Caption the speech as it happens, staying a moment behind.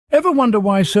Ever wonder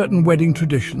why certain wedding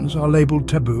traditions are labeled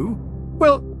taboo?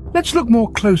 Well, let's look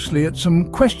more closely at some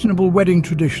questionable wedding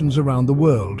traditions around the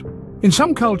world. In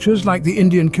some cultures, like the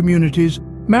Indian communities,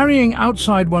 marrying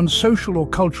outside one's social or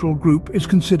cultural group is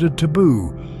considered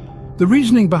taboo. The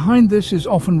reasoning behind this is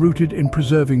often rooted in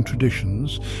preserving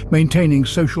traditions, maintaining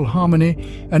social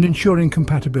harmony, and ensuring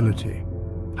compatibility.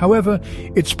 However,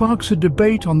 it sparks a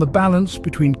debate on the balance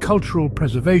between cultural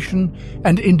preservation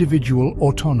and individual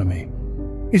autonomy.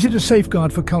 Is it a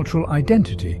safeguard for cultural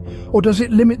identity, or does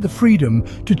it limit the freedom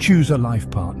to choose a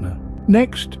life partner?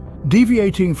 Next,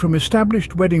 deviating from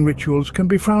established wedding rituals can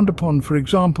be frowned upon, for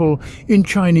example, in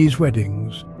Chinese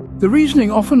weddings. The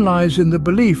reasoning often lies in the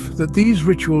belief that these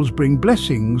rituals bring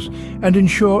blessings and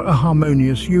ensure a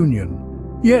harmonious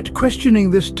union. Yet,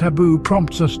 questioning this taboo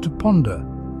prompts us to ponder: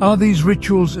 are these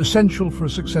rituals essential for a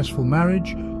successful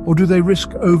marriage, or do they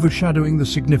risk overshadowing the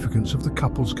significance of the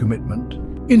couple's commitment?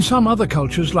 In some other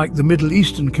cultures, like the Middle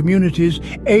Eastern communities,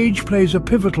 age plays a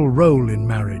pivotal role in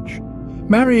marriage.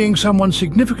 Marrying someone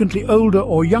significantly older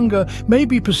or younger may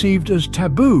be perceived as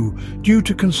taboo due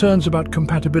to concerns about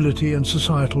compatibility and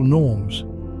societal norms.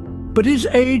 But is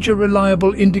age a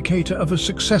reliable indicator of a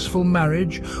successful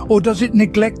marriage, or does it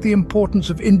neglect the importance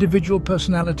of individual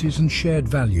personalities and shared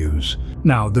values?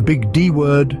 Now, the big D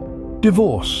word: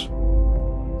 divorce.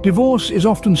 Divorce is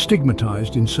often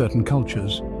stigmatized in certain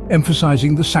cultures,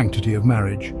 emphasizing the sanctity of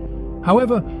marriage.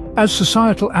 However, as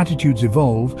societal attitudes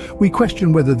evolve, we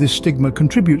question whether this stigma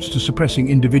contributes to suppressing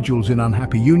individuals in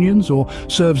unhappy unions or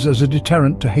serves as a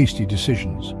deterrent to hasty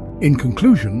decisions. In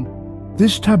conclusion,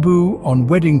 this taboo on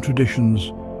wedding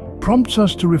traditions prompts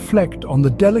us to reflect on the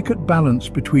delicate balance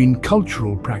between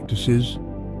cultural practices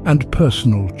and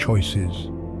personal choices.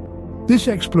 This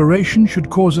exploration should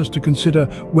cause us to consider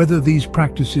whether these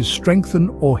practices strengthen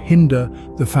or hinder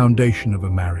the foundation of a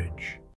marriage.